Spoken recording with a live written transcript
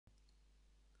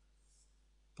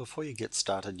Before you get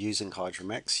started using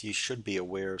Hydromax, you should be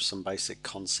aware of some basic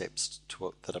concepts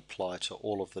that apply to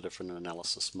all of the different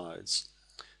analysis modes.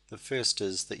 The first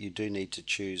is that you do need to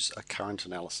choose a current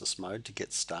analysis mode to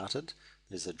get started.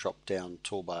 There's a drop-down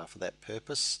toolbar for that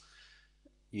purpose.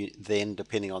 Then,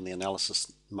 depending on the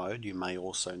analysis mode, you may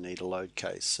also need a load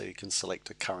case, so you can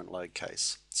select a current load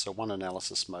case. So one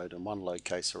analysis mode and one load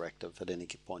case are active at any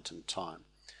point in time.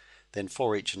 Then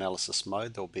for each analysis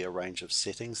mode there will be a range of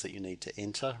settings that you need to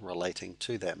enter relating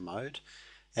to that mode,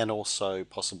 and also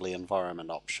possibly environment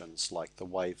options like the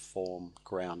waveform,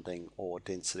 grounding, or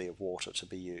density of water to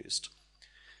be used.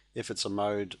 If it's a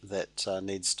mode that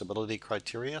needs stability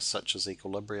criteria such as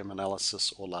equilibrium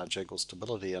analysis or large angle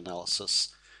stability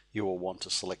analysis, you will want to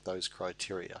select those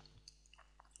criteria.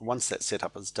 Once that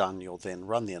setup is done, you'll then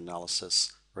run the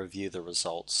analysis, review the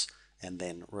results, and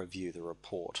then review the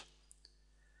report.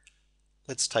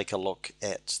 Let's take a look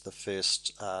at the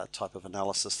first type of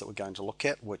analysis that we're going to look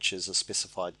at, which is a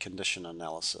specified condition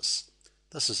analysis.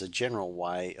 This is a general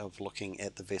way of looking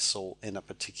at the vessel in a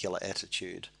particular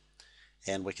attitude,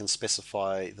 and we can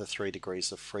specify the 3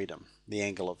 degrees of freedom: the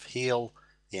angle of heel,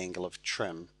 the angle of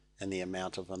trim, and the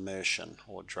amount of immersion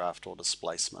or draft or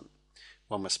displacement.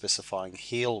 When we're specifying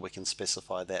heel, we can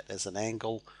specify that as an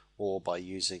angle or by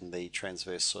using the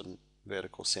transverse and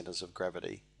vertical centers of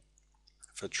gravity.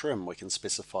 For trim, we can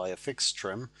specify a fixed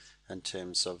trim in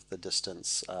terms of the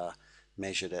distance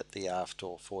measured at the aft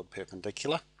or forward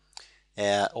perpendicular.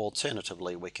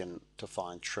 Alternatively, we can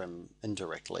define trim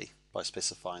indirectly by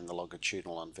specifying the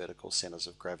longitudinal and vertical centers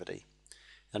of gravity.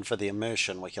 And for the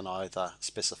immersion, we can either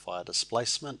specify a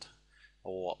displacement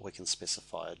or we can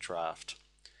specify a draft.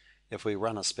 If we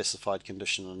run a specified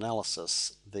condition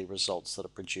analysis, the results that are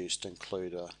produced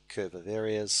include a curve of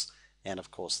areas and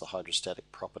of course the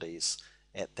hydrostatic properties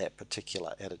at that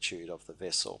particular attitude of the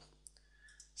vessel.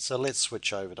 So let's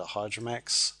switch over to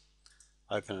Hydromax,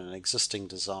 open an existing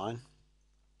design,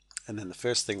 and then the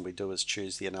first thing we do is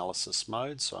choose the analysis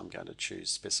mode. So I'm going to choose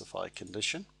specify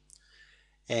condition,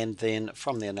 and then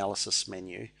from the analysis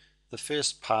menu, the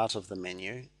first part of the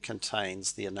menu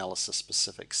contains the analysis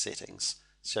specific settings.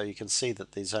 So you can see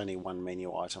that there's only one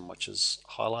menu item which is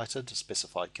highlighted,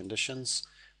 specified conditions.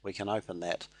 We can open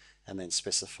that and then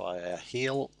specify our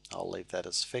heel. I'll leave that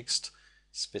as fixed.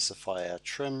 Specify our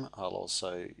trim. I'll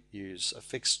also use a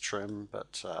fixed trim,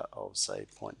 but I'll say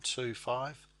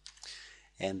 0.25,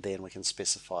 and then we can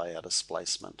specify our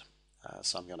displacement.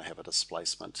 So I'm going to have a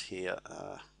displacement here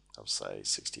I'll say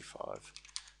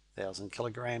 65,000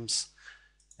 kilograms,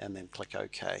 and then click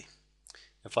OK.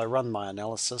 If I run my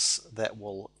analysis, that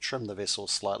will trim the vessel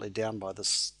slightly down by the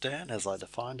stern as I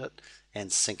defined it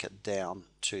and sink it down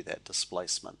to that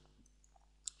displacement.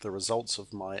 The results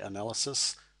of my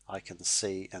analysis I can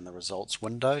see in the results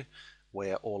window,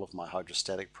 where all of my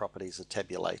hydrostatic properties are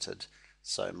tabulated.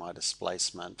 So my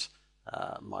displacement,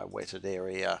 my wetted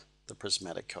area, the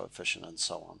prismatic coefficient, and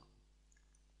so on.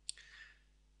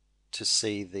 To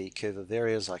see the curve of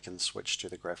areas, I can switch to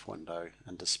the graph window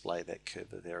and display that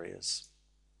curve of areas.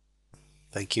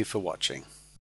 Thank you for watching.